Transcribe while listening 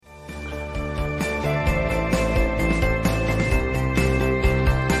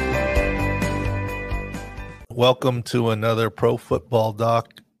Welcome to another Pro Football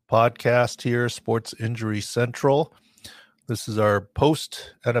Doc podcast here, Sports Injury Central. This is our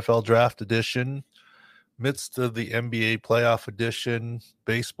post-NFL draft edition, midst of the NBA playoff edition,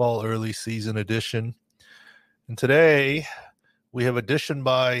 baseball early season edition. And today we have addition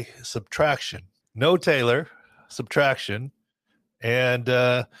by subtraction. No Taylor, subtraction.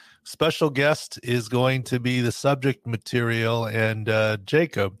 And special guest is going to be the subject material. And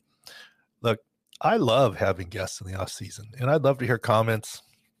Jacob, look, I love having guests in the off season, and I'd love to hear comments,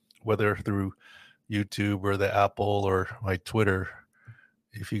 whether through YouTube or the Apple or my Twitter,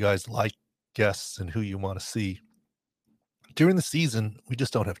 if you guys like guests and who you want to see. During the season, we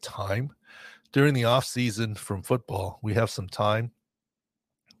just don't have time. During the off season from football, we have some time,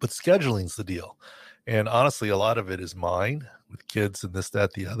 but scheduling's the deal. And honestly, a lot of it is mine with kids and this,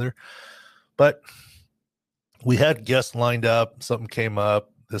 that, the other. But we had guests lined up. Something came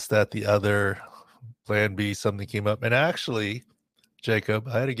up, this, that, the other. Plan B, something came up. And actually, Jacob,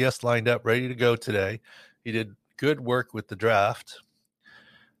 I had a guest lined up ready to go today. He did good work with the draft.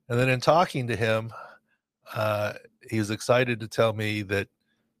 And then in talking to him, he was excited to tell me that,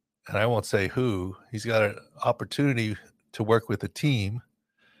 and I won't say who, he's got an opportunity to work with a team.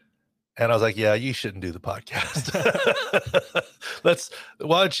 And I was like, yeah, you shouldn't do the podcast.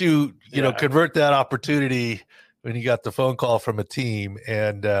 Why don't you convert that opportunity when you got the phone call from a team.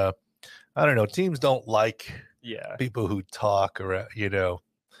 And I don't know, teams don't like people who talk around,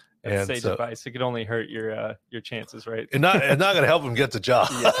 That's sage advice. It could only hurt your chances, right? And not going to help him get the job.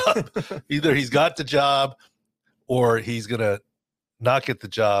 Either he's got the job, or he's going to not get the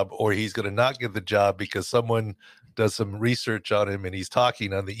job, or he's going to not get the job because someone does some research on him and he's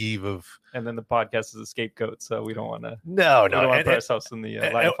talking on the eve of. And then the podcast is a scapegoat, so we don't want to. No, we don't want to put ourselves in the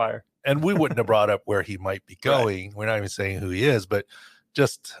line of fire. And we wouldn't have brought up where he might be going. Right. We're not even saying who he is, but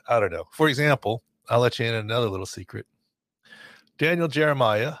just, I don't know. For example, I'll let you in another little secret. Daniel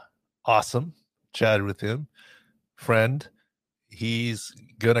Jeremiah, awesome. Chatted with him. Friend. He's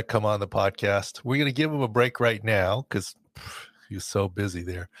going to come on the podcast. We're going to give him a break right now because he's so busy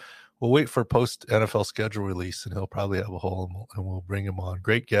there. We'll wait for post-NFL schedule release, and he'll probably have a hole, and we'll bring him on.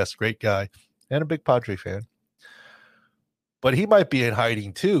 Great guest, great guy, and a big Padre fan. But he might be in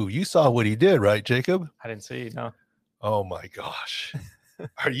hiding too. You saw what he did, right, Jacob? I didn't see, no. Oh, my gosh.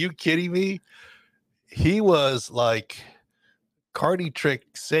 Are you kidding me? He was like Carney Trick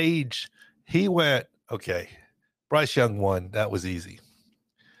Sage. He went, okay, Bryce Young won. That was easy.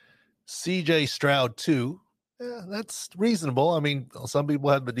 CJ Stroud 2. Yeah, that's reasonable. I mean, some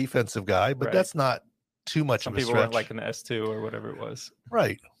people have the defensive guy, but that's not too much of a stretch. Some people went like an S2 or whatever it was.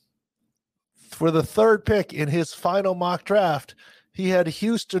 Right. For the third pick in his final mock draft, he had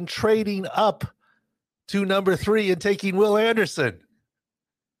Houston trading up to number 3 and taking Will Anderson.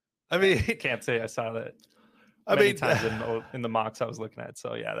 I mean, I can't say I saw that. Many times in the mocks I was looking at.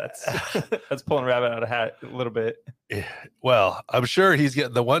 So yeah, that's pulling a rabbit out of a hat a little bit. Well, I'm sure he's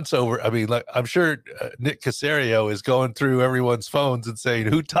getting the once over. I mean, like, I'm sure Nick Caserio is going through everyone's phones and saying,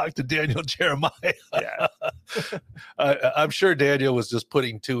 "Who talked to Daniel Jeremiah?" Yeah, I'm sure Daniel was just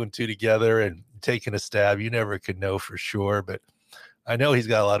putting 2 and 2 together and taking a stab. You never could know for sure, but I know he's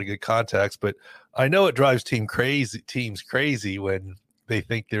got a lot of good contacts. But I know it drives teams crazy when they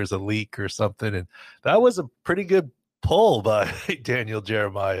think there's a leak or something. And that was a pretty good pull by Daniel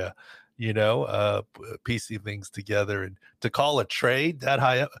Jeremiah, piecing things together and to call a trade that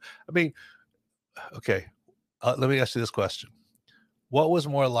high up. I mean, okay, let me ask you this question. What was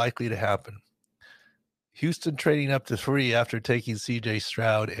more likely to happen? Houston trading up to 3 after taking CJ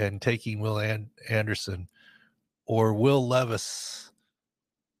Stroud and taking Will Anderson, or Will Levis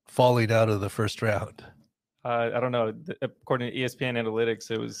falling out of the first round? I don't know. According to ESPN Analytics,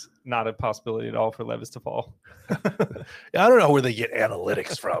 it was not a possibility at all for Levis to fall. I don't know where they get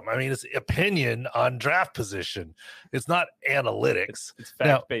analytics from. I mean, it's opinion on draft position. It's not analytics. It's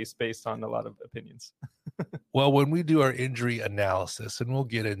fact-based, based on a lot of opinions. Well, when we do our injury analysis, and we'll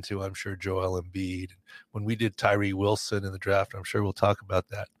get into, I'm sure, Joel Embiid, when we did Tyree Wilson in the draft, I'm sure we'll talk about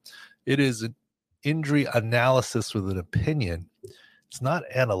that. It is an injury analysis with an opinion. It's not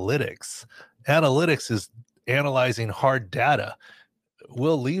analytics. Analytics is analyzing hard data.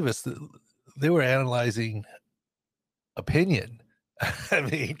 Will Levis, they were analyzing opinion. I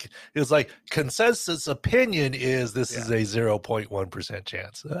mean, it was like consensus opinion is this is a 0.1%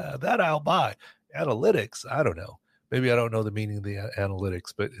 chance. That I'll buy. Analytics, I don't know. Maybe I don't know the meaning of the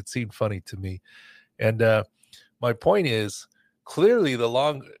analytics, but it seemed funny to me. And my point is, clearly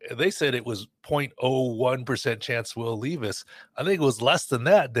they said it was 0.01% chance Will Levis. I think it was less than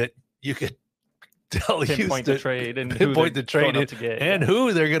that you could tell pinpoint the trade and pinpoint the trade and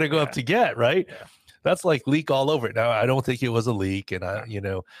who they're going to go up to get, right? Yeah. That's like leak all over it. Now, I don't think it was a leak. And I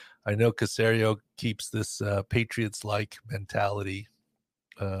know Caserio keeps this Patriots-like mentality,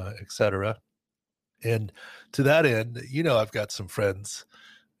 etc. And to that end, I've got some friends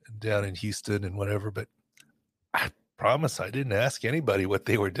down in Houston and whatever, but I promise I didn't ask anybody what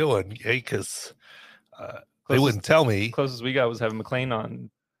they were doing, because they wouldn't tell me. Closest we got was having McLean on,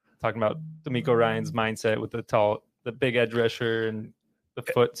 talking about D'Amico Ryan's mindset with the big edge rusher and the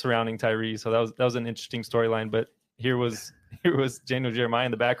foot surrounding Tyree. So that was an interesting storyline. But here was Daniel Jeremiah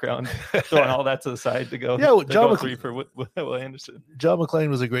in the background throwing all that to the side to go. Yeah, John three for Will Anderson. John McClain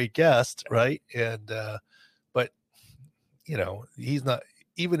was a great guest, right? And but he's not.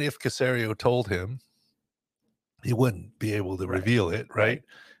 Even if Caserio told him, he wouldn't be able to reveal it, right?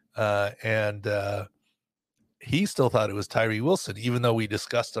 And he still thought it was Tyree Wilson, even though we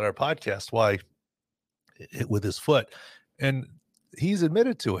discussed on our podcast why with his foot, and he's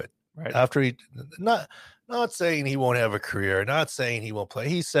admitted to it. Right. After he not saying he won't have a career, not saying he won't play.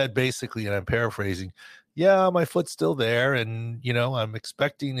 He said basically, and I'm paraphrasing, yeah, my foot's still there, and I'm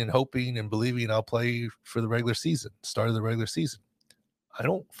expecting and hoping and believing I'll play for the regular season, start of the regular season. I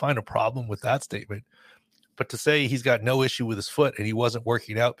don't find a problem with that statement. But to say he's got no issue with his foot and he wasn't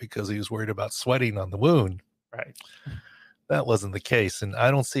working out because he was worried about sweating on the wound, right? That wasn't the case. And I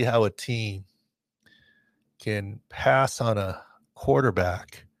don't see how a team can pass on a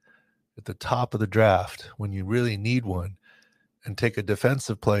quarterback at the top of the draft when you really need one and take a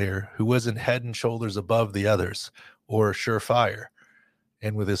defensive player who isn't head and shoulders above the others or surefire.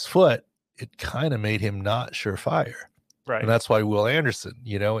 And with his foot, it kind of made him not surefire. Right. And that's why Will Anderson,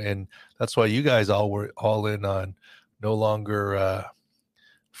 and that's why you guys all were all in on no longer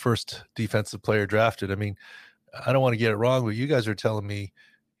first defensive player drafted. I mean, I don't want to get it wrong, but you guys are telling me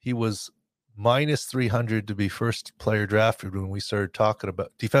he was minus 300 to be first player drafted when we started talking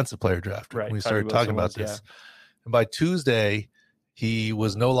about defensive player drafted. Right. When we started talking about this. Yeah. And by Tuesday, he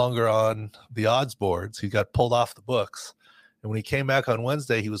was no longer on the odds boards. He got pulled off the books. And when he came back on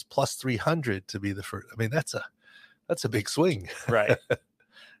Wednesday, he was plus 300 to be the first. I mean, that's a big swing. Right.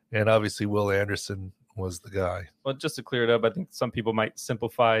 And obviously Will Anderson was the guy. Well, just to clear it up, I think some people might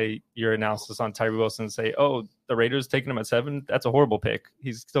simplify your analysis on Tyree Wilson and say, oh, the Raiders taking him at 7. That's a horrible pick.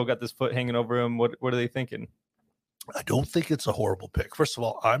 He's still got this foot hanging over him. What are they thinking? I don't think it's a horrible pick. First of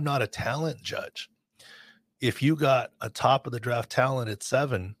all, I'm not a talent judge. If you got a top of the draft talent at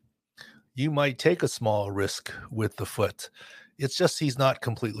 7, you might take a small risk with the foot. It's just he's not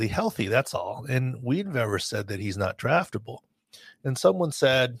completely healthy. That's all. And we've never said that he's not draftable. And someone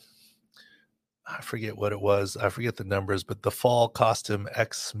said, I forget what it was. I forget the numbers, but the fall cost him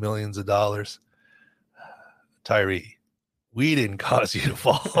X millions of dollars. Tyree, we didn't cause you to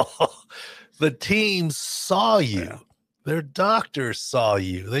fall. The team saw you. Yeah. Their doctors saw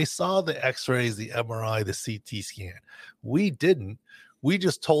you. They saw the x-rays, the MRI, the CT scan. We didn't. We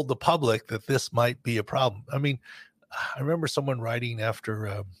just told the public that this might be a problem. I mean, I remember someone writing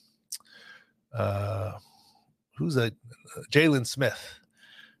after who's that? Jalen Smith,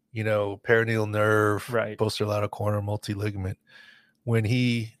 perineal nerve, right, posterolateral corner multi-ligament. When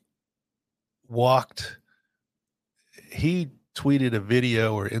he walked, he tweeted a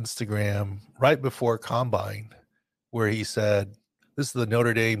video or Instagram right before Combine where he said, this is the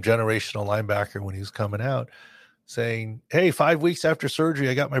Notre Dame generational linebacker when he was coming out, saying, hey, 5 weeks after surgery,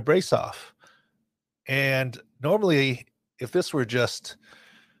 I got my brace off. And normally, if this were just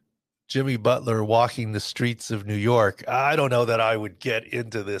Jimmy Butler walking the streets of New York, I don't know that I would get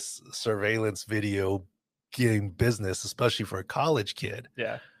into this surveillance video game business, especially for a college kid.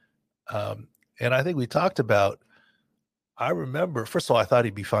 Yeah. And I think we talked about, I remember, first of all, I thought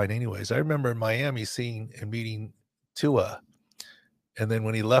he'd be fine anyways. I remember in Miami seeing and meeting Tua. And then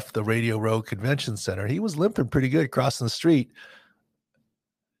when he left the Radio Row Convention Center, he was limping pretty good crossing the street.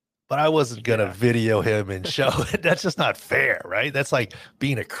 But I wasn't going to video him and show it. That's just not fair, right? That's like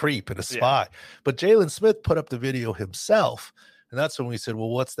being a creep and a spy. Yeah. But Jalen Smith put up the video himself. And that's when we said, well,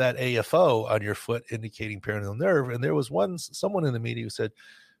 what's that AFO on your foot indicating perineal nerve? And there was someone in the media who said,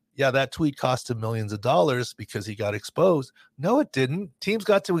 yeah, that tweet cost him millions of dollars because he got exposed. No, it didn't. Teams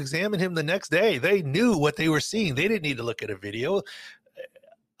got to examine him the next day. They knew what they were seeing. They didn't need to look at a video.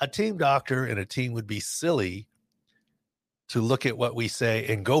 A team doctor and a team would be silly to look at what we say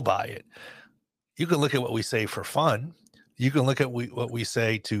and go by it. You can look at what we say for fun. You can look at what we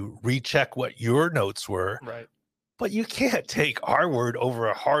say to recheck what your notes were. Right. But you can't take our word over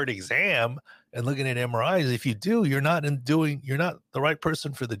a hard exam and looking at MRIs. If you do, you're not the right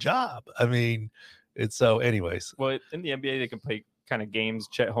person for the job. I mean, it's so anyways. Well, in the NBA, they can kind of games.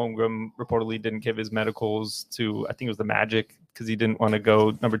 Chet Holmgren reportedly didn't give his medicals to, I think it was the Magic, because he didn't want to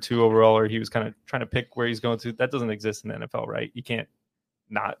go number 2 overall, or he was kind of trying to pick where he's going to. That doesn't exist in the NFL, right? You can't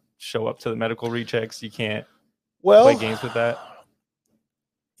not show up to the medical rechecks. You can't play games with that.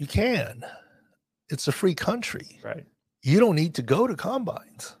 You can. It's a free country. Right. You don't need to go to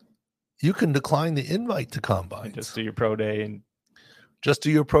combines. You can decline the invite to combines. And just do your pro day and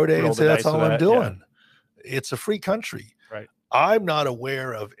say that's all I'm doing. Yeah. It's a free country. Right. I'm not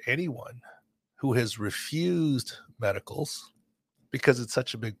aware of anyone who has refused medicals because it's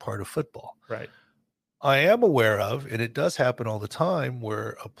such a big part of football. Right. I am aware of, and it does happen all the time,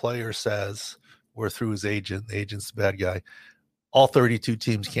 where a player says, or through his agent, the agent's the bad guy, all 32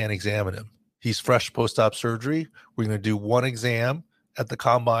 teams can't examine him. He's fresh post-op surgery. We're going to do one exam at the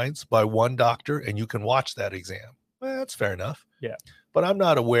combines by one doctor, and you can watch that exam. Well, that's fair enough. Yeah. But I'm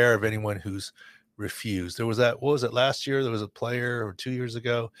not aware of anyone who's refused. There was what was it, last year? There was a player, or 2 years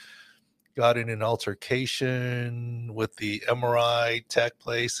ago, got in an altercation with the MRI tech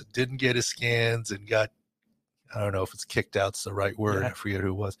place, didn't get his scans, and got, I don't know if it's kicked out's the right word. I forget who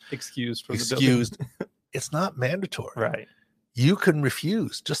it was. Excused from Excused. the building. It's not mandatory. Right. You can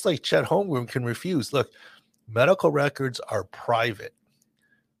refuse, just like Chet Holmgren can refuse. Look, medical records are private,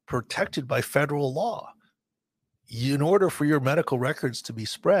 protected by federal law. In order for your medical records to be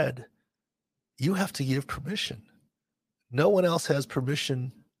spread, you have to give permission. No one else has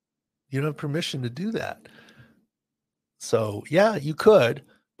permission. You don't have permission to do that. So, yeah, you could,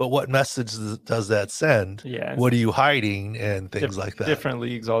 but what message does that send? Yeah. What are you hiding and things like that? Different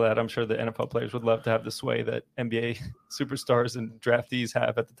leagues, all that. I'm sure the NFL players would love to have the sway that NBA superstars and draftees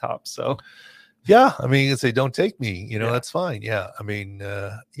have at the top. So, yeah, I mean, say, don't take me, that's fine. Yeah. I mean,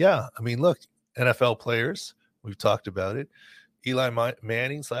 look, NFL players, we've talked about it. Eli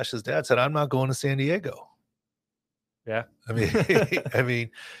Manning / his dad said, I'm not going to San Diego. Yeah. I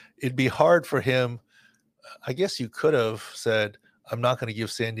mean, it'd be hard for him. I guess you could have said, I'm not going to give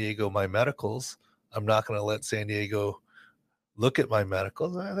San Diego my medicals. I'm not going to let San Diego look at my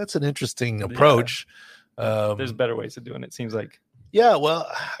medicals. That's an interesting approach. There's better ways of doing it, seems like. Yeah, well,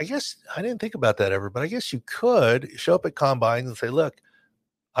 I guess I didn't think about that ever, but I guess you could show up at combines and say, look,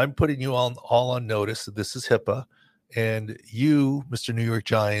 I'm putting you all on notice that this is HIPAA, and you, Mr. New York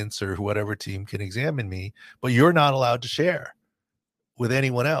Giants or whatever team, can examine me, but you're not allowed to share with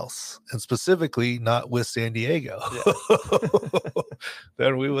anyone else, and specifically not with San Diego. Yeah.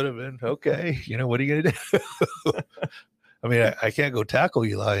 Then we would have been, okay, what are you going to do? I mean, I can't go tackle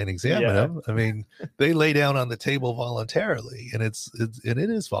Eli and examine him. I mean, they lay down on the table voluntarily, and it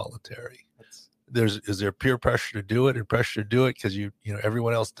is voluntary. Is there peer pressure to do it and pressure to do it because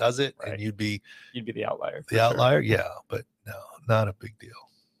everyone else does it, right, and you'd be the outlier. The outlier, yeah, but no, not a big deal.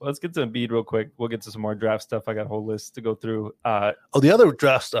 Well, let's get to Embiid real quick. We'll get to some more draft stuff. I got a whole list to go through. The other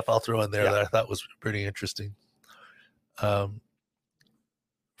draft stuff I'll throw in there that I thought was pretty interesting. Friend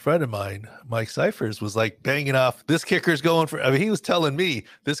of mine, Mike Cyphers, was like banging off, this kicker's going for, he was telling me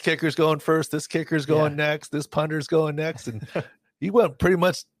this kicker's going first, this kicker's going next, this punter's going next. And he went pretty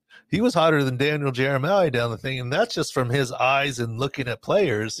much, he was hotter than Daniel Jeremiah down the thing. And that's just from his eyes and looking at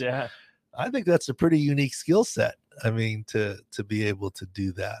players. Yeah. I think that's a pretty unique skill set. I mean, to be able to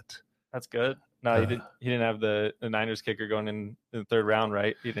do that. That's good. No, he didn't have the Niners kicker going in the third round,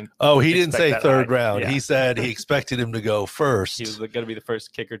 right? He didn't. He didn't say third round. Yeah. He said he expected him to go first. He was going to be the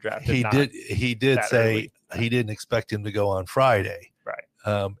first kicker drafted. He did say early. He didn't expect him to go on Friday.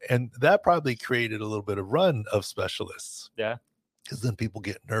 Right. And that probably created a little bit of run of specialists. Yeah. Because then people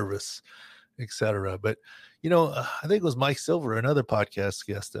get nervous, etc. But, I think it was Mike Silver, another podcast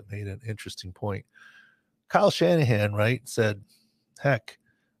guest, that made an interesting point. Kyle Shanahan, right, said, heck,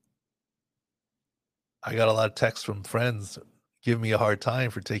 I got a lot of texts from friends giving me a hard time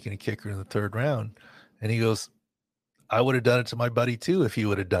for taking a kicker in the third round. And he goes, I would have done it to my buddy too if he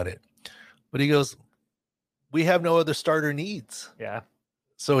would have done it. But he goes, we have no other starter needs. Yeah.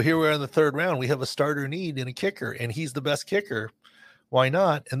 So here we're in the third round. We have a starter need in a kicker, and he's the best kicker. Why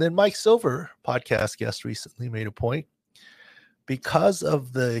not? And then Mike Silver, podcast guest, recently made a point. Because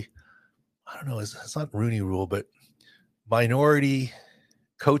of the, I don't know, it's not Rooney Rule, but minority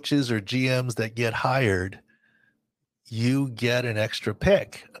coaches or GMs that get hired, you get an extra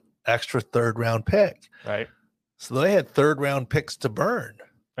third round pick. Right. So they had third round picks to burn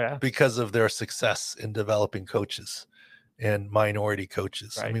because of their success in developing coaches and minority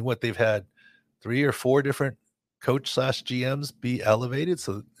coaches. Right. I mean, they've had 3 or 4 different coach / GMs be elevated.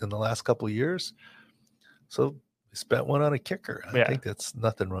 So in the last couple of years, so spent one on a kicker. I think that's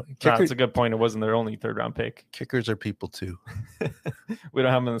nothing wrong. No, that's a good point. It wasn't their only third-round pick. Kickers are people too. We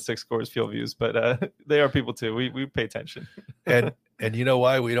don't have them in the six scores field views, but they are people too. We pay attention. and you know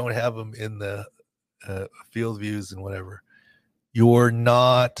why we don't have them in the field views and whatever? You're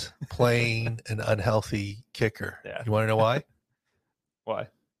not playing an unhealthy kicker. Yeah. You want to know why? Why?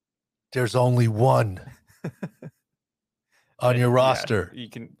 There's only one on your roster. You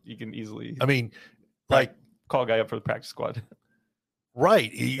can easily. I mean, like call a guy up for the practice squad.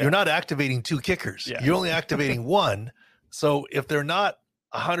 Right. You're not activating two kickers. Yeah. You're only activating one. So if they're not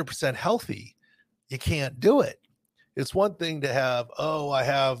 100% healthy, you can't do it. It's one thing to have, I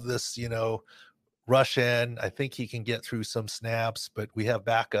have this, rush in. I think he can get through some snaps, but we have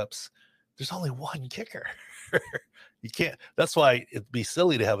backups. There's only one kicker. You can't. That's why it'd be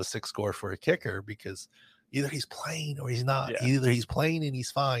silly to have a 6 score for a kicker, because either he's playing or he's not. Yeah. Either he's playing and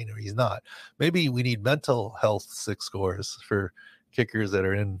he's fine or he's not. Maybe we need mental health 6 scores for kickers that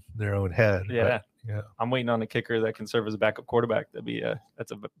are in their own head. Yeah. But, I'm waiting on a kicker that can serve as a backup quarterback.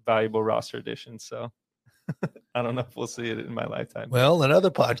 That's a valuable roster addition. So I don't know if we'll see it in my lifetime. Well, another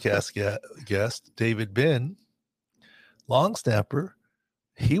podcast guest, David Bin, long snapper,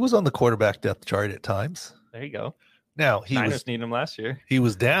 he was on the quarterback depth chart at times. There you go. Now Niners needed him last year. He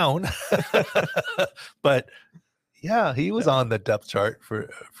was down, but yeah, he was on the depth chart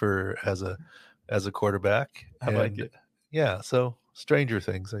for as a quarterback. I like it. Yeah, so stranger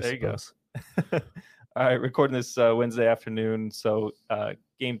things, I there suppose. You go. All right, recording this Wednesday afternoon. So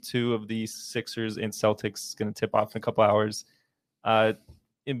game 2 of the Sixers and Celtics is going to tip off in a couple hours.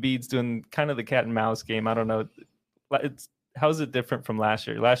 Embiid's doing kind of the cat and mouse game. I don't know. How is it different from last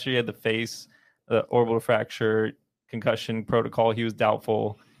year? Last year he had the face, the orbital fracture, concussion protocol. He was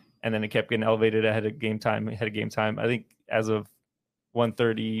doubtful, and then it kept getting elevated ahead of game time. I think as of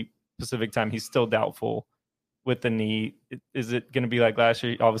 1:30 Pacific time, he's still doubtful with the knee. Is it going to be like last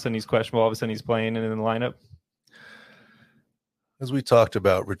year? All of a sudden he's questionable. All of a sudden he's playing and in the lineup. As we talked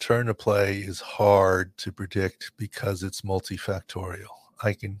about, return to play is hard to predict because it's multifactorial.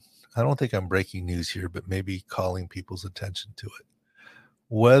 I don't think I'm breaking news here, but maybe calling people's attention to it.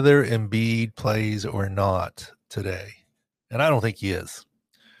 Whether Embiid plays or not today, and I don't think he is,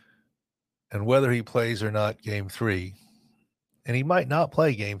 and whether he plays or not game 3, and he might not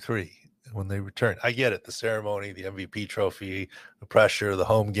play game 3 when they return. I get it, the ceremony, the MVP trophy, the pressure, the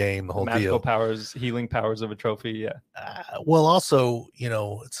home game, the whole magical deal. Powers, healing powers of a trophy, yeah. Well, also,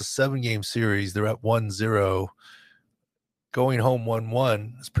 it's a 7-game series. They're at 1-0. Going home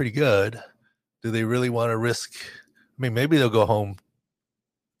 1-1 is pretty good. Do they really want to risk? I mean, maybe they'll go home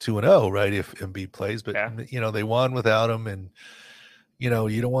 2-0, right, if Embiid plays, but they won without him, and you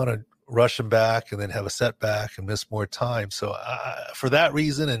don't want to rush him back and then have a setback and miss more time. So for that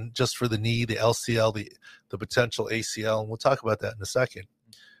reason, and just for the knee, the LCL, the potential ACL, and we'll talk about that in a second,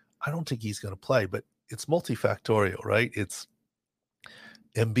 I don't think he's going to play. But it's multifactorial, right? It's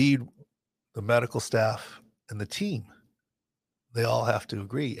Embiid, the medical staff, and the team. They all have to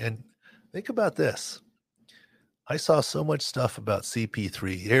agree. And think about this. I saw so much stuff about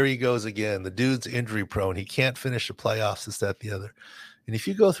CP3. Here he goes again. The dude's injury prone. He can't finish the playoffs, this, that, the other. And if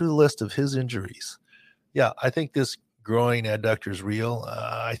you go through the list of his injuries, I think this groin adductor is real.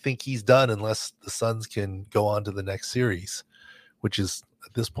 I think he's done unless the Suns can go on to the next series, which is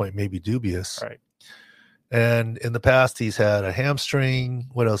at this point maybe dubious. Right. And in the past, he's had a hamstring.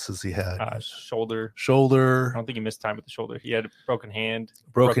 What else has he had? Shoulder. I don't think he missed time with the shoulder. He had a broken hand.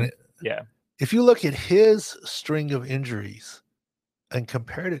 Yeah. If you look at his string of injuries and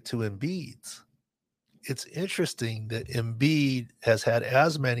compared it to Embiid's, it's interesting that Embiid has had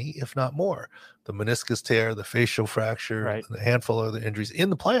as many, if not more, the meniscus tear, the facial fracture, right, a handful of other injuries in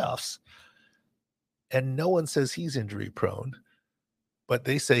the playoffs. And no one says he's injury prone, but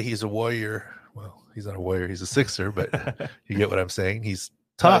they say he's a warrior. Well, he's not a warrior. He's a Sixer, but you get what I'm saying. He's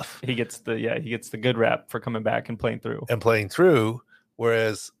tough. He gets the good rap for coming back and playing through.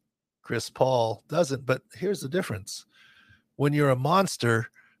 Whereas Chris Paul doesn't. But here's the difference. When you're a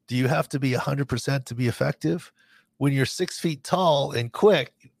monster, do you have to be 100% to be effective? When you're 6 feet tall and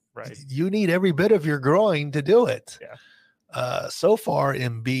quick, right, you need every bit of your groin to do it. Yeah. So far,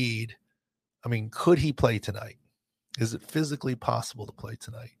 Embiid, could he play tonight? Is it physically possible to play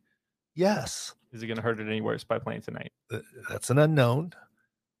tonight? Yes. Is he going to hurt it any worse by playing tonight? That's an unknown.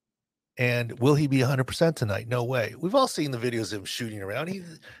 And will he be 100% tonight? No way. We've all seen the videos of him shooting around.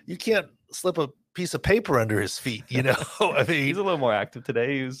 You can't slip a piece of paper under his feet, he's a little more active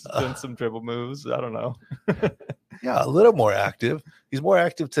today. He was doing some dribble moves. I don't know. Yeah, a little more active. He's more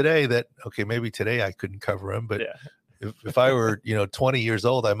active today maybe today I couldn't cover him, but if I were 20 years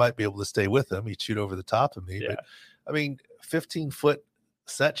old, I might be able to stay with him. He'd shoot over the top of me. Yeah. But I mean, 15-foot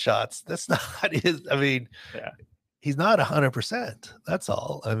set shots, that's not his. I mean, he's not 100%. That's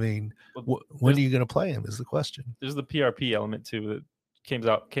all. I mean, when are you going to play him is the question. There's the PRP element too that came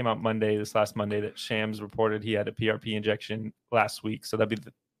out this last Monday, that Shams reported he had a PRP injection last week. So that'd be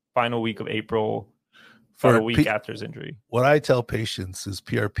the final week of April, for a week after his injury. What I tell patients is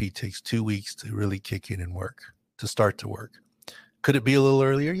PRP takes 2 weeks to really kick in and work, to start to work. Could it be a little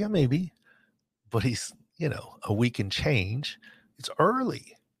earlier? Yeah, maybe. But he's, a week and change. It's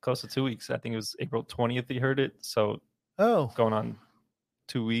early. Close to 2 weeks. I think it was April 20th he heard it. So going on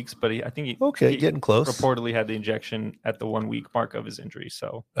 2 weeks. But I think he getting close. Reportedly had the injection at the 1 week mark of his injury.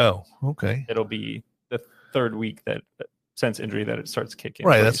 So okay. It'll be the third week since injury that it starts kicking.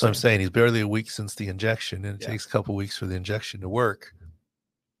 Right, that's what I'm saying. He's barely a week since the injection, and it takes a couple weeks for the injection to work.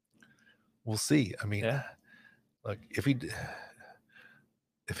 We'll see. I mean, look, if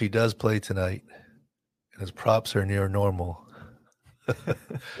he does play tonight and his props are near normal,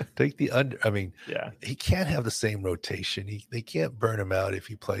 take the under. I mean, he can't have the same rotation. They can't burn him out if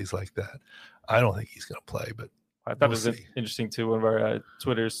he plays like that. I don't think he's going to play, but I thought it was interesting too. One of our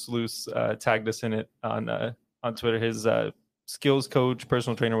Twitter sleuths tagged us in it on Twitter. His skills coach,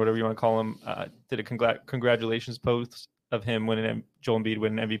 personal trainer, whatever you want to call him, did a congratulations post of him winning, Joel Embiid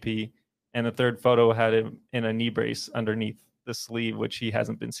winning MVP. And the third photo had him in a knee brace underneath the sleeve, which he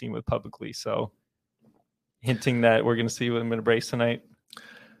hasn't been seen with publicly. So hinting that we're going to see him in a brace tonight.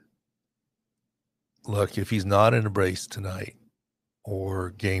 Look, if he's not in a brace tonight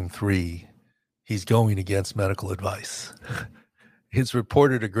or game 3, he's going against medical advice. He's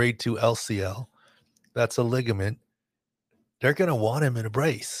reported a grade 2 LCL. That's a ligament. They're going to want him in a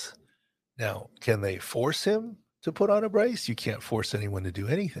brace. Now, can they force him to put on a brace? You can't force anyone to do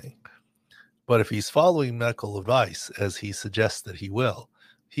anything. But if he's following medical advice, as he suggests that he will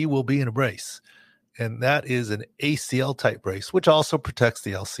be in a brace. And that is an ACL type brace, which also protects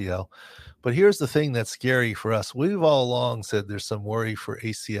the LCL. But here's the thing that's scary for us. We've all along said there's some worry for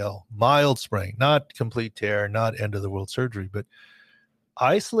ACL, mild sprain, not complete tear, not end of the world surgery, but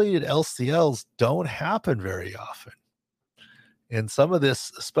isolated LCLs don't happen very often. And some of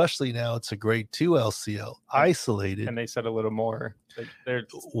this, especially now, it's a grade 2 LCL, isolated. And they said a little more.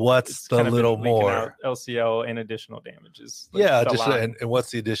 What's the little more? LCL and additional damages. And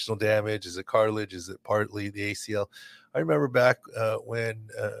what's the additional damage? Is it cartilage? Is it partly the ACL? I remember back when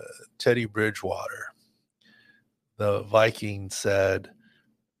Teddy Bridgewater, the Vikings, said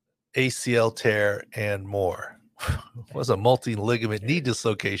ACL tear and more. It was a multi-ligament knee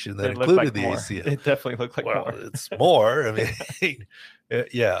dislocation that included the ACL. It definitely looked like more. It's more. I mean,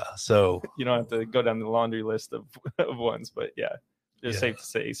 so you don't have to go down the laundry list of ones, but it's safe to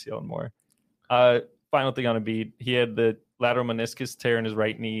say ACL and more. Final thing on Embiid, he had the lateral meniscus tear in his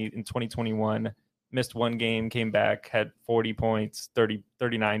right knee in 2021, missed one game, came back, had 40 points,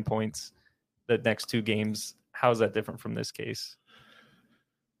 39 points the next 2 games. How's that different from this case?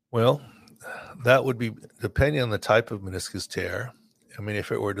 Well, that would be depending on the type of meniscus tear. I mean,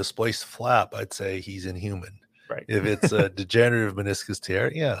 if it were a displaced flap, I'd say he's inhuman. Right. If it's a degenerative meniscus tear,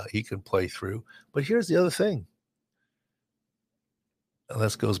 he can play through. But here's the other thing. And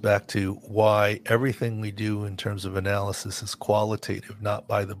this goes back to why everything we do in terms of analysis is qualitative, not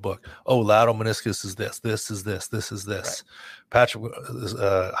by the book. Oh, lateral meniscus is this is this, this is this. Right. Patrick,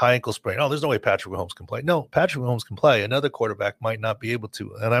 high ankle sprain. Oh, there's no way Patrick Mahomes can play. No, Patrick Mahomes can play. Another quarterback might not be able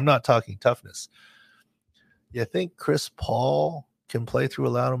to. And I'm not talking toughness. You think Chris Paul can play through a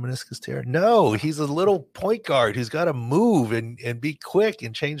lateral meniscus tear? No, he's a little point guard who's got to move and be quick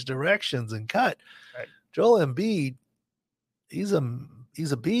and change directions and cut. Right. Joel Embiid, he's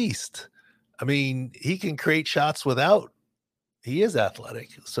a beast. I mean, he can create shots he is athletic,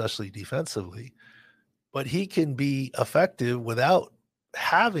 especially defensively, but he can be effective without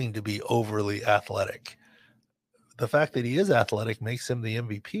having to be overly athletic. The fact that he is athletic makes him the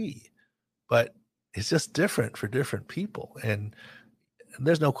MVP, but it's just different for different people. And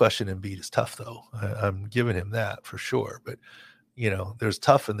there's no question Embiid is tough, though. I'm giving him that for sure. But, there's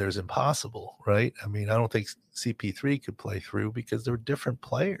tough and there's impossible, right? I mean, I don't think CP3 could play through because they're different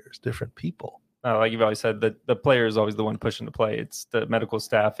players, different people. Like you've always said, the player is always the one pushing the play. It's the medical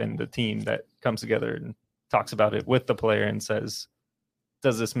staff and the team that comes together and talks about it with the player and says,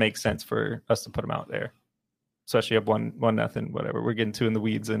 does this make sense for us to put him out there? Especially up 1-0, whatever. We're getting too in the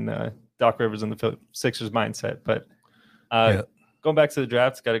weeds and Doc Rivers and the Sixers mindset. But going back to the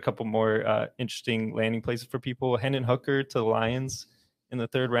draft, got a couple more interesting landing places for people. Hendon Hooker to the Lions in the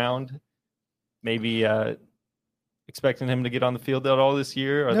 3rd round. Maybe expecting him to get on the field at all this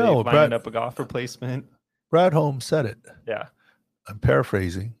year? Are they lining up a Goff replacement? Brad Holmes said it. Yeah. I'm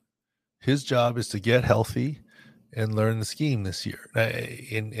paraphrasing. His job is to get healthy and learn the scheme this year,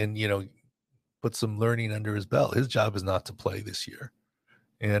 and put some learning under his belt. His job is not to play this year,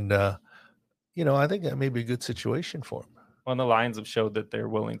 and I think that may be a good situation for him. Well, the Lions have showed that they're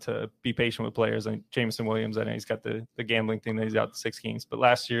willing to be patient with players. And Jameson Williams, I know he's got the gambling thing that he's out to 6 games, but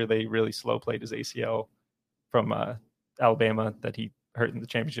last year they really slow played his ACL from Alabama that he hurt in the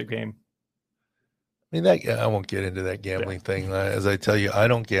championship game. I mean, I won't get into that gambling thing. As I tell you, I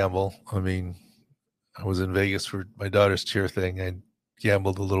don't gamble. I mean, I was in Vegas for my daughter's cheer thing. I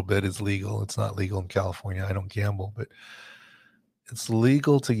gambled a little bit. It's legal. It's not legal in California. I don't gamble, but it's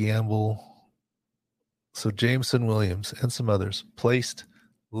legal to gamble. So Jameson Williams and some others placed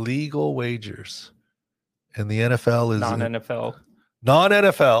legal wagers, and the NFL is non-NFL.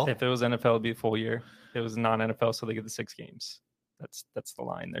 Non-NFL. If it was NFL, it'd be a full year. It was non-NFL, so they get the 6 games. That's the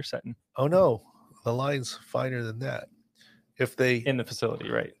line they're setting. Oh no, the line's finer than that. If they in the facility,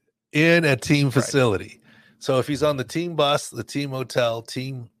 right? In a team facility. Right. So if he's on the team bus, the team hotel,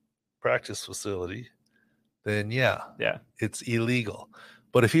 team practice facility, then yeah, it's illegal.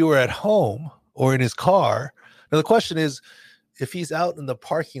 But if he were at home or in his car, now the question is, if he's out in the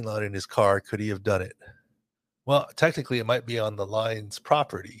parking lot in his car, could he have done it? Well, technically, it might be on the Lions'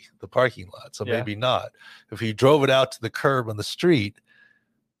 property, the parking lot, so maybe not. If he drove it out to the curb on the street,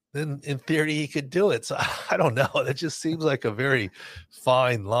 then in theory he could do it. So I don't know. It just seems like a very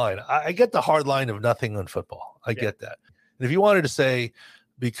fine line. I get the hard line of nothing on football. I get that. And if you wanted to say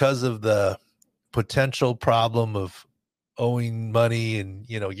because of the potential problem of owing money and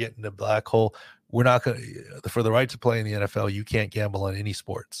getting a black hole, we're not going to, for the right to play in the NFL, you can't gamble on any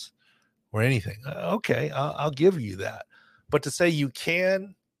sports or anything. Okay, I'll give you that. But to say you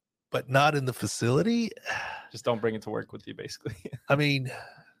can, but not in the facility, just don't bring it to work with you, basically. I mean,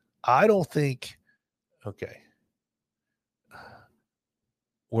 I don't think, okay,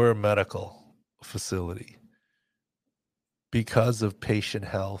 we're a medical facility because of patient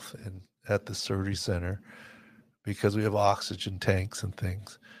health and at the surgery center, because we have oxygen tanks and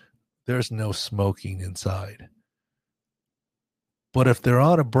things. There's no smoking inside. But if they're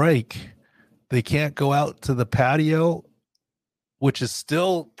on a break, they can't go out to the patio, which is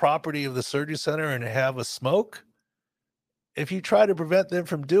still property of the surgery center, and have a smoke. If you try to prevent them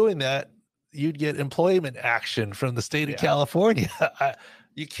from doing that, you'd get employment action from the state of California.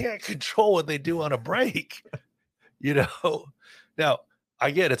 You can't control what they do on a break, Now,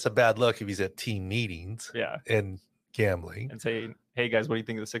 I get it's a bad look if he's at team meetings and gambling. And say, hey, guys, what do you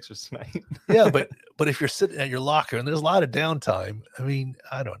think of the Sixers tonight? Yeah, but if you're sitting at your locker and there's a lot of downtime, I mean,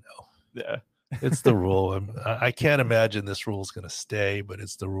 I don't know. Yeah. It's the rule. I can't imagine this rule is going to stay, but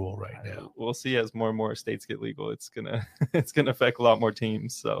it's the rule right now. We'll see as more and more states get legal. It's gonna affect a lot more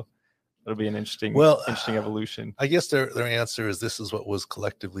teams. So it'll be an interesting evolution. I guess their answer is this is what was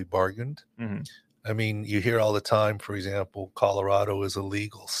collectively bargained. Mm-hmm. I mean, you hear all the time, for example, Colorado is a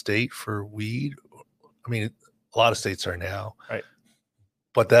legal state for weed. I mean, a lot of states are now. Right.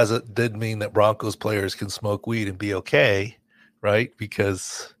 But that did mean that Broncos players can smoke weed and be okay, right?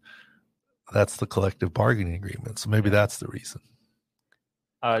 Because that's the collective bargaining agreement. So maybe that's the reason.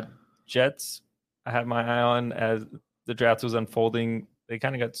 Jets, I had my eye on as the draft was unfolding. They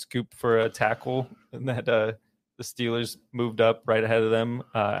kind of got scooped for a tackle, and that the Steelers moved up right ahead of them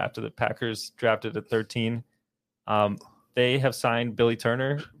after the Packers drafted at 13. They have signed Billy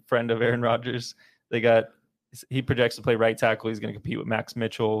Turner, friend of Aaron Rodgers. He projects to play right tackle. He's going to compete with Max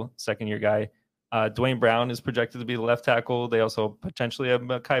Mitchell, second-year guy. Dwayne Brown is projected to be the left tackle. They also potentially have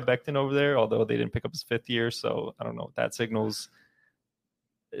Kai Becton over there, although they didn't pick up his 5th year. So I don't know what that signals.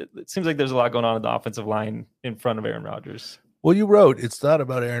 It seems like there's a lot going on in the offensive line in front of Aaron Rodgers. Well, you wrote it's not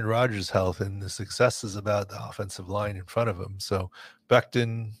about Aaron Rodgers' health, and the success is about the offensive line in front of him. So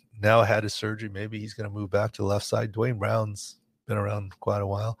Becton now had his surgery. Maybe he's going to move back to the left side. Dwayne Brown's been around quite a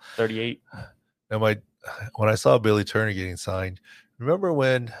while. 38. Now, when I saw Billy Turner getting signed, remember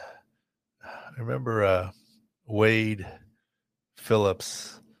Wade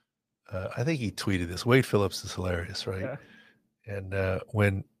Phillips, I think he tweeted this. Wade Phillips is hilarious, right? Yeah. And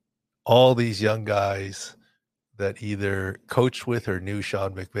when all these young guys that either coached with or knew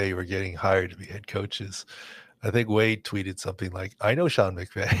Sean McVay were getting hired to be head coaches, I think Wade tweeted something like, I know Sean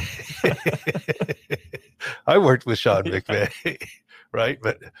McVay. I worked with Sean McVay, right?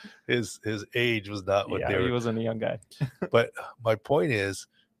 But his age was not what they were. He wasn't a young guy. But my point is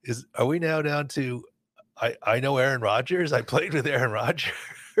are we now down to I know Aaron Rodgers? I played with Aaron Rodgers.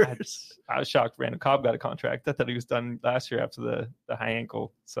 I was shocked Randall Cobb got a contract. I thought he was done last year after the high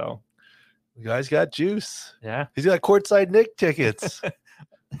ankle. So the guy's got juice. Yeah. He's got courtside Nick tickets.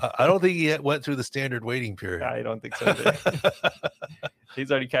 I don't think he yet went through the standard waiting period. I don't think so either.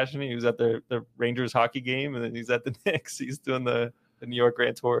 He's already cashing in. He was at the Rangers hockey game, and then he's at the Knicks. He's doing the New York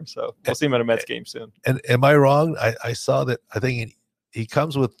Grand Tour. So we'll see him at a Mets game soon. And am I wrong? I saw that. I think he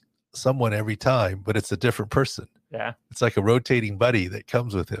comes with someone every time, but it's a different person. Yeah, it's like a rotating buddy that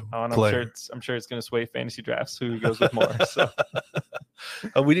comes with him. Oh, and I'm sure it's going to sway fantasy drafts who he goes with more. So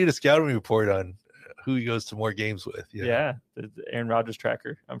we need a scouting report on who he goes to more games with. Yeah, the Aaron Rodgers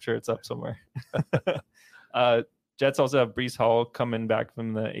tracker. I'm sure it's up somewhere. Jets also have Breece Hall coming back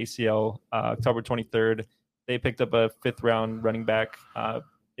from the ACL October 23rd. They picked up a 5th round running back,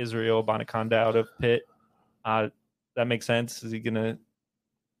 Israel Bonaconda out of Pitt. That makes sense. Is he going to?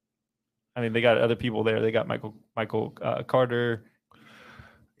 I mean, they got other people there. They got Michael Carter.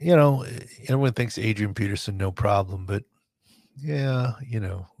 Everyone thinks Adrian Peterson, no problem, but yeah,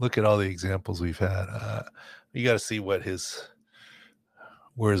 look at all the examples we've had. You got to see where his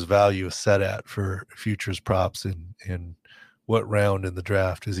value is set at for futures props in what round in the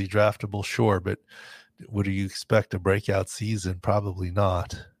draft. Is he draftable? Sure, but would you expect a breakout season? Probably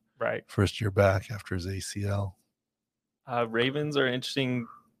not. Right. First year back after his ACL. Ravens are interesting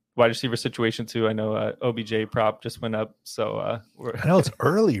wide receiver situation too. I know OBJ prop just went up, so I know it's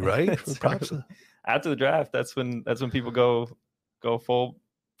early, right? After the draft, that's when people go full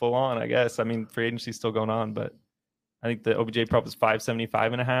on, I guess. I mean, free agency's still going on, but I think the OBJ prop is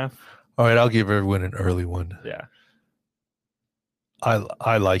 575.5. All right, I'll give everyone an early one. Yeah,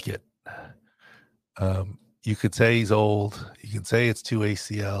 I like it. You could say he's old. You can say it's 2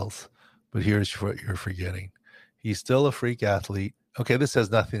 ACLs, but here's what you're forgetting: he's still a freak athlete. Okay, this has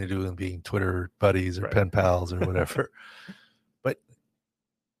nothing to do with being Twitter buddies or pen pals or whatever. But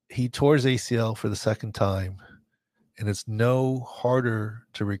he tore his ACL for the second time, and it's no harder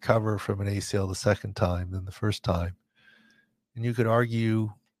to recover from an ACL the second time than the first time. And you could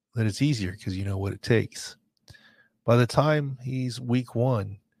argue that it's easier because you know what it takes. By the time he's week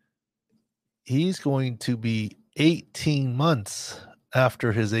 1, he's going to be 18 months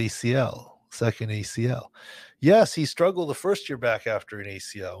after his second ACL. Yes, he struggled the first year back after an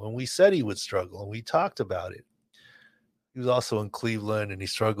ACL, and we said he would struggle, and we talked about it. He was also in Cleveland, and he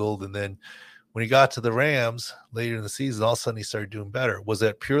struggled, and then when he got to the Rams later in the season, all of a sudden he started doing better. Was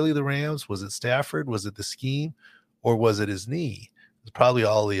that purely the Rams? Was it Stafford? Was it the scheme? Or was it his knee? It's probably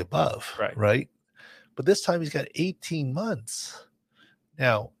all the above, right? But this time he's got 18 months.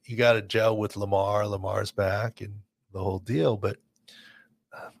 Now, you got to gel with Lamar. Lamar's back and the whole deal, but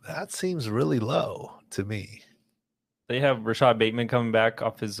that seems really low to me. They have Rashad Bateman coming back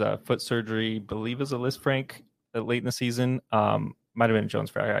off his foot surgery, believe is a Liz Frank late in the season. Might have been Jones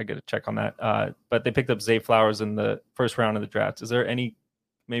Fryer. I got to check on that. But they picked up Zay Flowers in the first round of the draft. Is there any,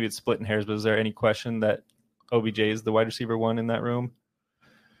 maybe it's splitting hairs, but is there any question that OBJ is the wide receiver 1 in that room?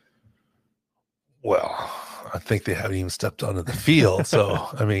 Well, I think they haven't even stepped onto the field. So,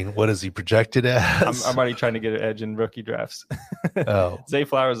 I mean, what is he projected as? I'm already trying to get an edge in rookie drafts. Oh. Zay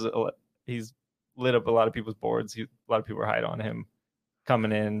Flowers, he's lit up a lot of people's boards. A lot of people are high on him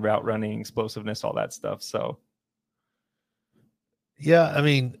coming in, route running, explosiveness, all that stuff. So, yeah, I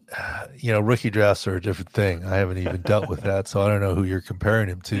mean, rookie drafts are a different thing. I haven't even dealt with that, so I don't know who you're comparing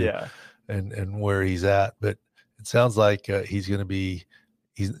him to and where he's at. But it sounds like he's going to be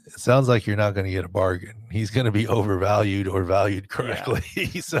it sounds like you're not going to get a bargain. He's going to be overvalued or valued correctly.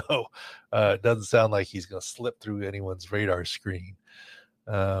 Yeah. So it doesn't sound like he's going to slip through anyone's radar screen.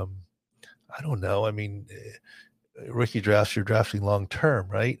 I don't know. I mean, rookie drafts, you're drafting long term,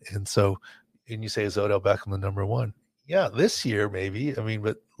 right? And you say, is Odell Beckham the number one? Yeah, this year maybe. I mean,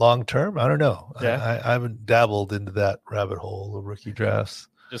 but long term, I don't know. Yeah. I haven't dabbled into that rabbit hole of rookie drafts.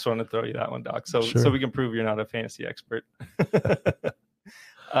 Just wanted to throw you that one, Doc. So Sure. So we can prove you're not a fantasy expert.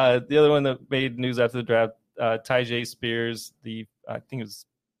 The other one that made news after the draft, Tyjae Spears, I think it was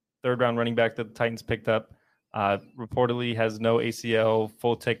third round running back that the Titans picked up, reportedly has no ACL,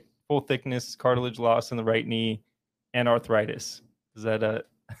 full thickness cartilage loss in the right knee, and arthritis. Is that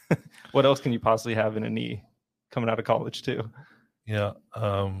what else can you possibly have in a knee coming out of college too? Yeah.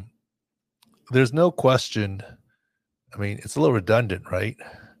 There's no question. I mean, it's a little redundant, right?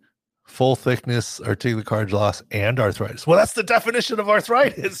 Full thickness articular cartilage loss and arthritis. Well, that's the definition of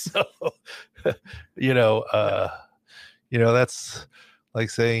arthritis. So, that's like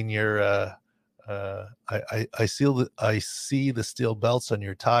saying you're, I see the steel belts on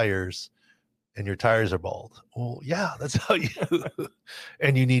your tires and your tires are bald. Well, yeah, that's how you,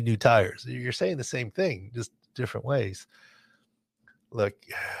 and you need new tires. You're saying the same thing, just different ways. Look,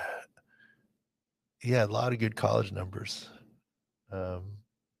 he had a lot of good college numbers.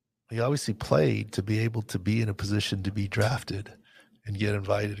 He obviously played to be able to be in a position to be drafted. and get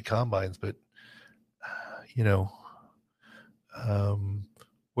invited to combines. But,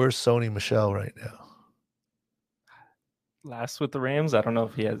 where's Sony Michel right now? Last with the Rams. I don't know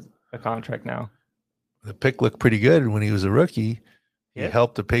if he has a contract now. The pick looked pretty good when he was a rookie. He Yeah.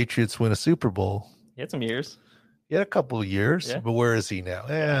 helped the Patriots win a Super Bowl. He had some years. He had a couple of years, Yeah. but where is he now?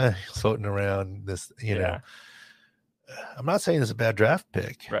 He's floating around this, know. I'm not saying it's a bad draft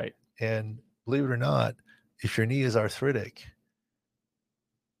pick. Right. And believe it or not, if your knee is arthritic,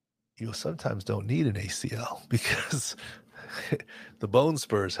 you sometimes don't need an ACL because the bone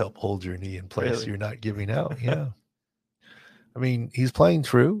spurs help hold your knee in place. Really? You're not giving out. Yeah. I mean, he's playing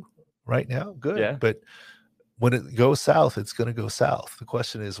through right now. Good. Yeah. But when it goes south, it's going to go south. The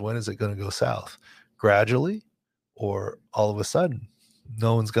question is, when is it going to go south? Gradually or all of a sudden?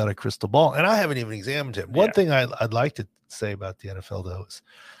 No one's got a crystal ball. And I haven't even examined him. One thing I'd like to say about the NFL, though, is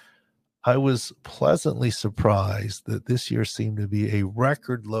I was pleasantly surprised that this year seemed to be a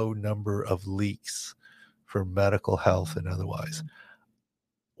record low number of leaks for medical health and otherwise.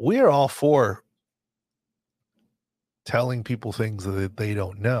 We are all for telling people things that they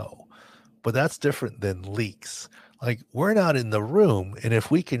don't know, but that's different than leaks. Like, we're not in the room, and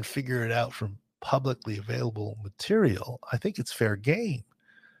if we can figure it out from publicly available material, I think it's fair game.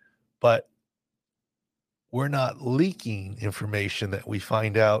 But we're not leaking information that we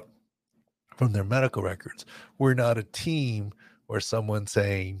find out from their medical records. We're not a team or someone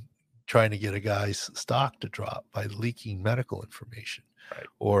trying to get a guy's stock to drop by leaking medical information, right,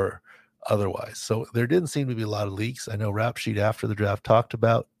 or otherwise. So there didn't seem to be a lot of leaks. I know Rap Sheet after the draft talked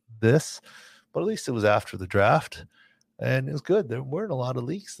about this, but at least it was after the draft, and it was good. There weren't a lot of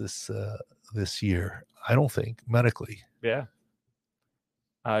leaks this year, I don't think, medically. Yeah.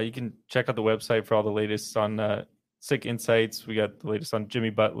 You can check out the website for all the latest on Sick Insights. We got the latest on Jimmy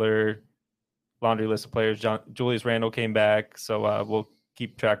Butler, laundry list of players. Julius Randle came back, so we'll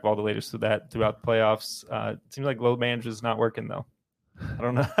keep track of all the latest of that throughout the playoffs. It seems like load management is not working, though. I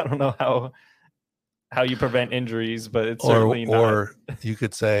don't know how you prevent injuries, but it's certainly not. Or you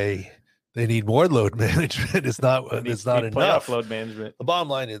could say they need more load management. It's not enough. Playoff load management. The bottom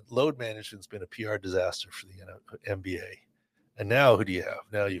line is load management's been a PR disaster for the NBA. And now who do you have?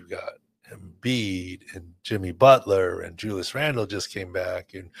 Now you've got Embiid and Jimmy Butler, and Julius Randle just came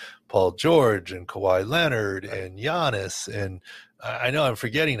back, and Paul George and Kawhi Leonard and Giannis. And I know I'm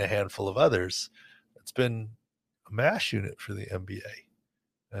forgetting a handful of others. It's been a mash unit for the NBA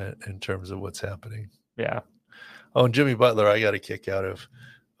in terms of what's happening. Yeah. Oh, and Jimmy Butler, I got a kick out of,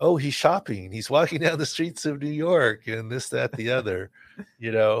 he's shopping. He's walking down the streets of New York and this, that, the other,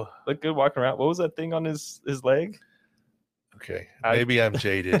 Look good walking around. What was that thing on his leg? Okay, maybe I'm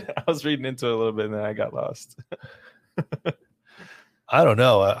jaded. I was reading into it a little bit and then I got lost. I don't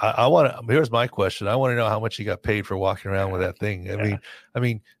know. I want to. Here's my question. I want to know how much he got paid for walking around with that thing. Yeah. I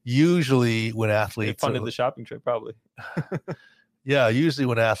mean, usually when athletes they funded the shopping trip, probably. Yeah, usually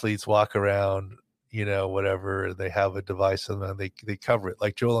when athletes walk around, whatever, they have a device on them. They cover it.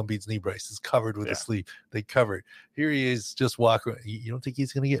 Like Joel Embiid's knee brace is covered with a sleeve. They cover it. Here he is, just walking. You don't think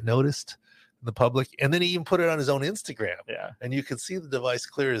he's going to get noticed in the public? And then he even put it on his own Instagram. Yeah, and you can see the device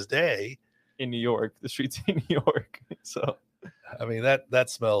clear as day in New York, the streets in New York. So, I mean, that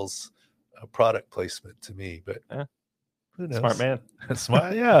smells a product placement to me. But who knows? Smart man.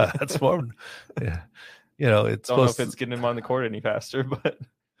 Smart, yeah, that's smart. Yeah. It's don't know if it's getting him on the court any faster, but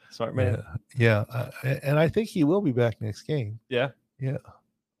smart man. Yeah. And I think he will be back next game. Yeah.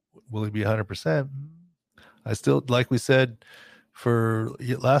 Will he be 100%? I still, like we said for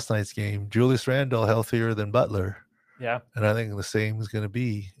last night's game, Julius Randle healthier than Butler. Yeah. And I think the same is going to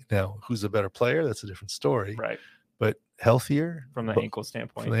be. Now, who's a better player? That's a different story. Right. But healthier from the ankle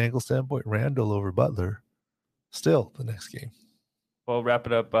standpoint. From the ankle standpoint, Randle over Butler still the next game. Well, wrap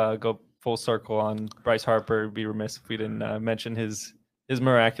it up. Go full circle on Bryce Harper. Be remiss if we didn't mention his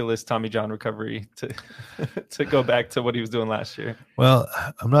miraculous Tommy John recovery to go back to what he was doing last year. Well,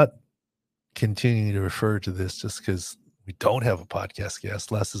 I'm not continuing to refer to this just because we don't have a podcast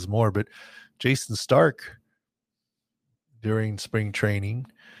guest. Less is more. But Jason Stark, during spring training,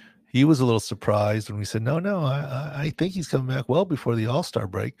 he was a little surprised when we said, no, I think he's coming back well before the All-Star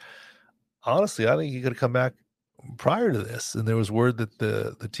break. Honestly, I think he could have come back prior to this. And there was word that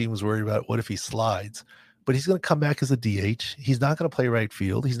the team was worried about what if he slides. But he's going to come back as a DH. He's not going to play right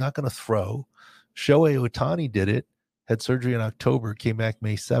field. He's not going to throw. Shohei Ohtani did it, had surgery in October, came back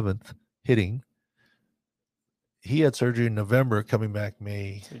May 7th, hitting. He had surgery in November, coming back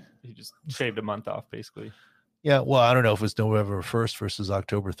May. He just shaved a month off, basically. Yeah, well, I don't know if it's November 1st versus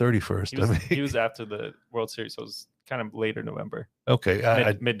October 31st. He was after the World Series, so it was kind of later November.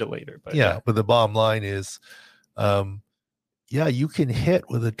 Okay. Mid to later. But but the bottom line is yeah, you can hit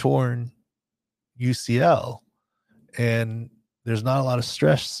with a torn UCL, and there's not a lot of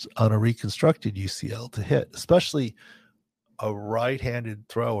stress on a reconstructed UCL to hit, especially a right-handed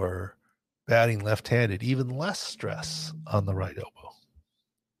thrower batting left-handed, even less stress on the right elbow.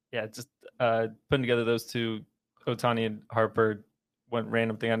 Yeah, just putting together those two, Ohtani and Harper. One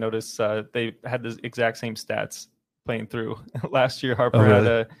random thing I noticed, they had the exact same stats playing through. Last year,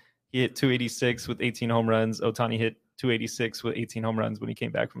 Harper he hit 286 with 18 home runs. Ohtani hit 286 with 18 home runs when he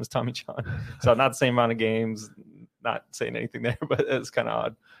came back from his Tommy John. So not the same amount of games, not saying anything there, but it's kind of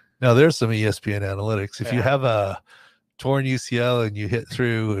odd. Now, there's some ESPN analytics. If you have a torn UCL and you hit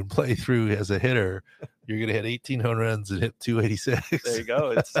through and play through as a hitter, you're going to hit 18 home runs and hit 286. There you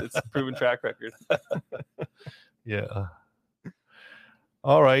go. It's a proven track record. Yeah.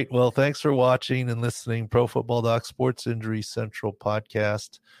 All right. Well, thanks for watching and listening. Pro Football Doc Sports Injury Central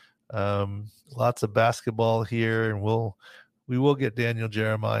podcast. Lots of basketball here, and we will get Daniel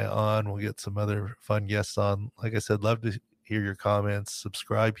Jeremiah on. We'll get some other fun guests on. Like I said, love to hear your comments.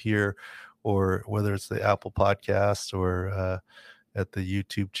 Subscribe here, or whether it's the Apple Podcast or at the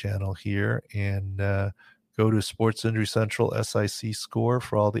YouTube channel here, and go to Sports Injury Central SIC score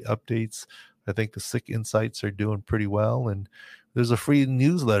for all the updates. I think the Sick Insights are doing pretty well, and there's a free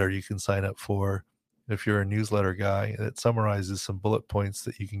newsletter you can sign up for if you're a newsletter guy that summarizes some bullet points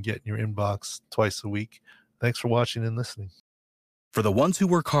that you can get in your inbox twice a week. Thanks for watching and listening. For the ones who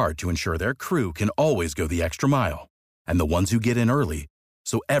work hard to ensure their crew can always go the extra mile, and the ones who get in early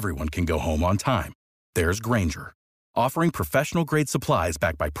so everyone can go home on time, there's Grainger, offering professional-grade supplies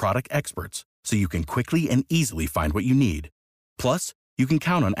backed by product experts so you can quickly and easily find what you need. Plus, you can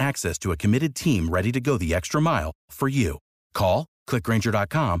count on access to a committed team ready to go the extra mile for you. Call, click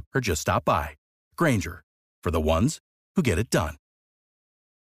Grainger.com, or just stop by. Grainger, for the ones who get it done.